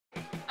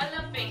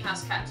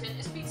house captain.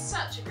 It's been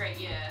such a great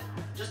year.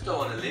 Just don't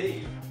want to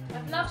leave.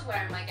 I've loved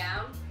wearing my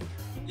gown.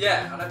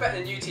 Yeah, and I bet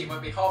the new team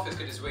won't be half as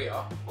good as we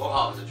are. Or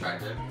half as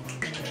attractive.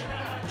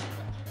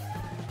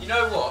 You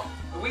know what?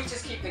 If we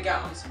just keep the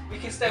gowns, we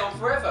can stay on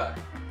forever.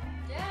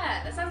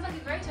 Yeah, that sounds like a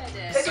great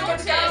idea. Let's go get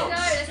the gowns.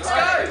 Let's go.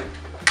 Let's go.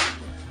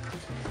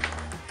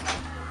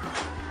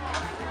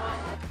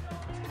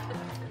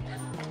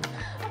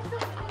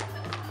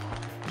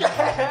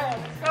 Yeah,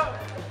 let's go.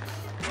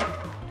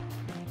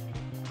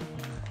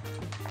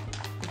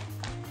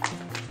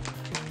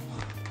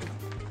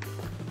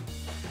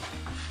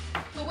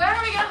 But where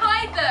are we going to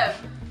hide them?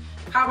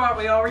 How about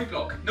we RE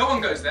block? No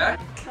one goes there.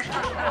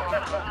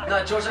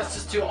 No, George, that's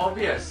just too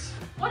obvious.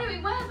 Why don't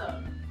we wear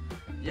them?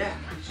 Yeah.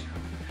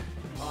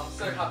 Oh, I'm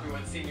so happy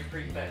when senior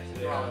prefect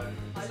today. I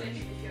literally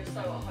feel so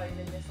at home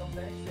in this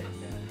office.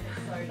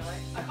 It's so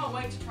nice. I can't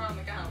wait to try on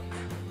the gown.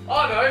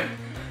 I know.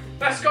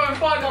 Let's go and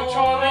find them and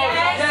try them on.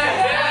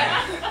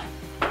 Yes.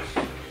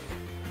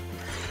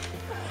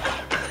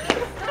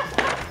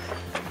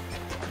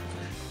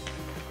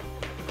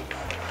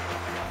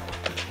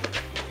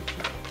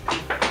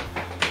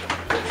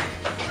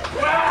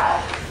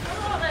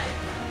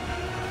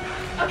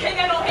 Okay,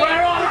 they're not here.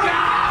 Where are the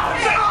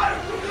gowns?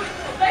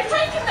 They've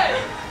taken them.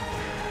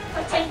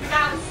 They've taken the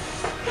gowns.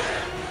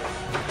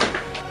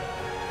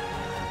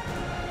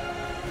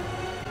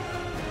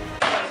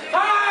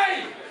 Hey!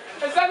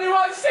 Has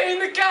anyone seen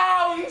the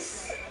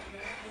gowns?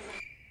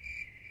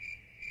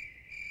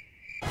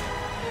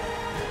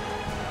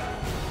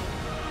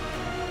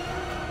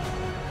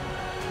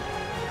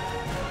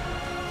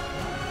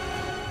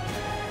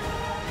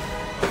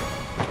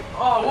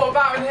 Oh, what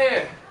about in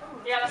here?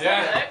 Yeah, let's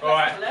have a look. All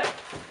right. Let's have a look.